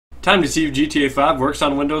Time to see if GTA 5 works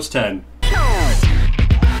on Windows 10.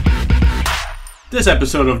 This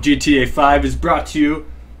episode of GTA 5 is brought to you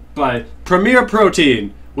by Premier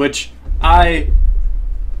Protein, which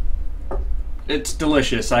it's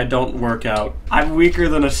delicious. I don't work out. I'm weaker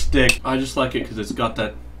than a stick. I just like it because it's got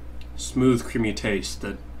that smooth, creamy taste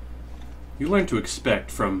that you learn to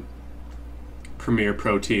expect from Premier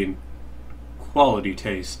Protein. Quality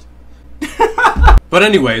taste. But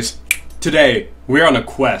anyways, today we're on a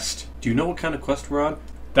quest. Do you know what kind of quest we're on?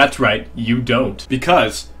 That's right, you don't.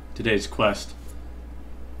 Because today's quest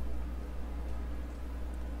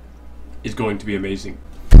is going to be amazing.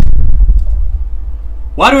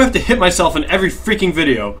 Why do I have to hit myself in every freaking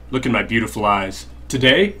video? Look in my beautiful eyes.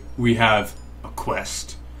 Today, we have a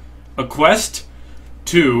quest. A quest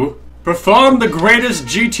to perform the greatest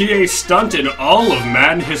GTA stunt in all of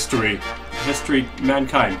mankind.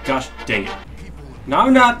 Gosh dang it. Now,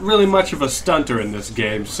 I'm not really much of a stunter in this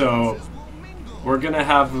game, so we're gonna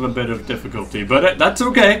have a bit of difficulty. But that's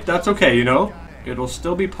okay. That's okay, you know? It'll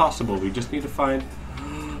still be possible. We just need to find...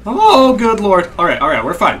 Oh, good lord. Alright,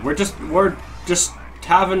 we're fine. We're just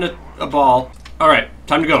having a ball. Alright,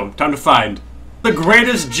 time to go. Time to find the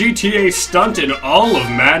greatest GTA stunt in all of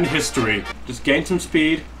man history. Just gain some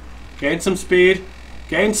speed. Gain some speed.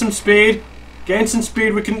 Gain some speed. Gain some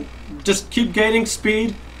speed. We can just keep gaining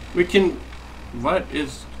speed. We can... What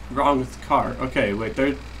is wrong with the car? Okay, wait,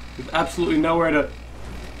 there's absolutely nowhere to...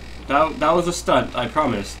 That was a stunt, I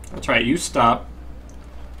promise. That's right, you stop.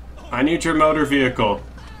 I need your motor vehicle.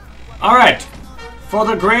 Alright, for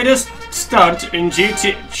the greatest stunt in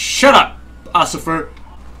GTA... Shut up, Ossifer.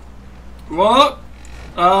 What?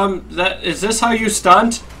 Is this how you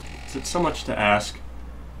stunt? Is it so much to ask?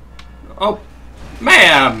 Oh,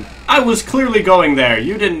 ma'am! I was clearly going there.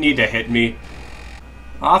 You didn't need to hit me.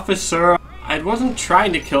 Officer, I wasn't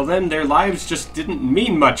trying to kill them. Their lives just didn't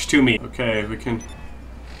mean much to me. Okay, we can...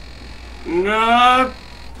 No,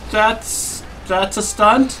 that's a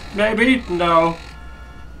stunt, maybe? No.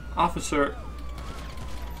 Officer,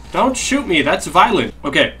 don't shoot me. That's violent.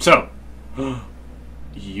 Okay, so...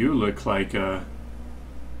 You look like a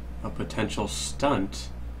potential stunt.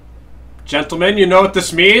 Gentlemen, you know what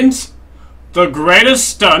this means? The greatest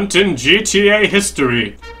stunt in GTA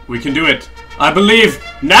history. We can do it. I believe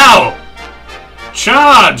now!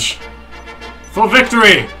 Charge! For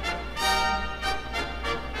victory!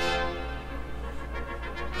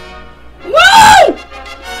 Woo!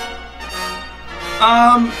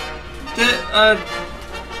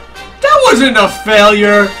 That wasn't a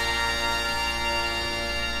failure!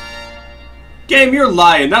 Game, you're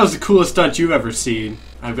lying. That was the coolest stunt you've ever seen.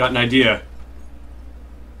 I've got an idea.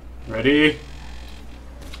 Ready?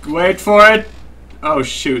 Wait for it! Oh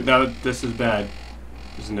shoot, this is bad,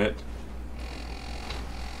 isn't it?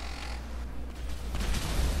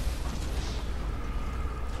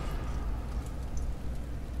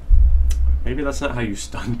 Maybe that's not how you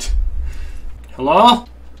stunt. Hello?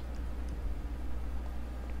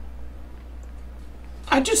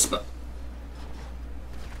 I just...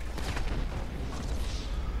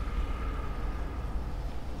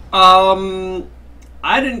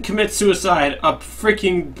 I didn't commit suicide. A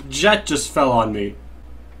freaking jet just fell on me.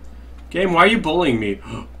 Game, why are you bullying me?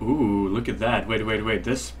 Ooh, look at that. Wait.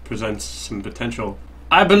 This presents some potential.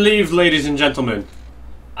 I believe, ladies and gentlemen,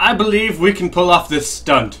 I believe we can pull off this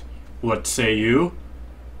stunt. What say you?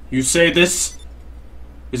 You say this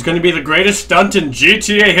is going to be the greatest stunt in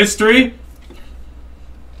GTA history?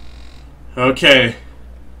 Okay.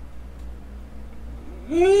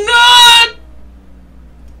 Not!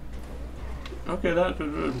 Okay,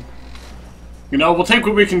 you know, we'll take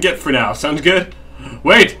what we can get for now. Sounds good?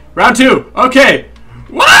 Wait! Round two! Okay!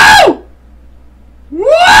 Woo!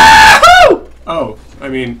 Woo! Oh, I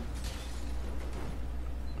mean...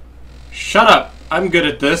 Shut up. I'm good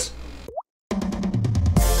at this.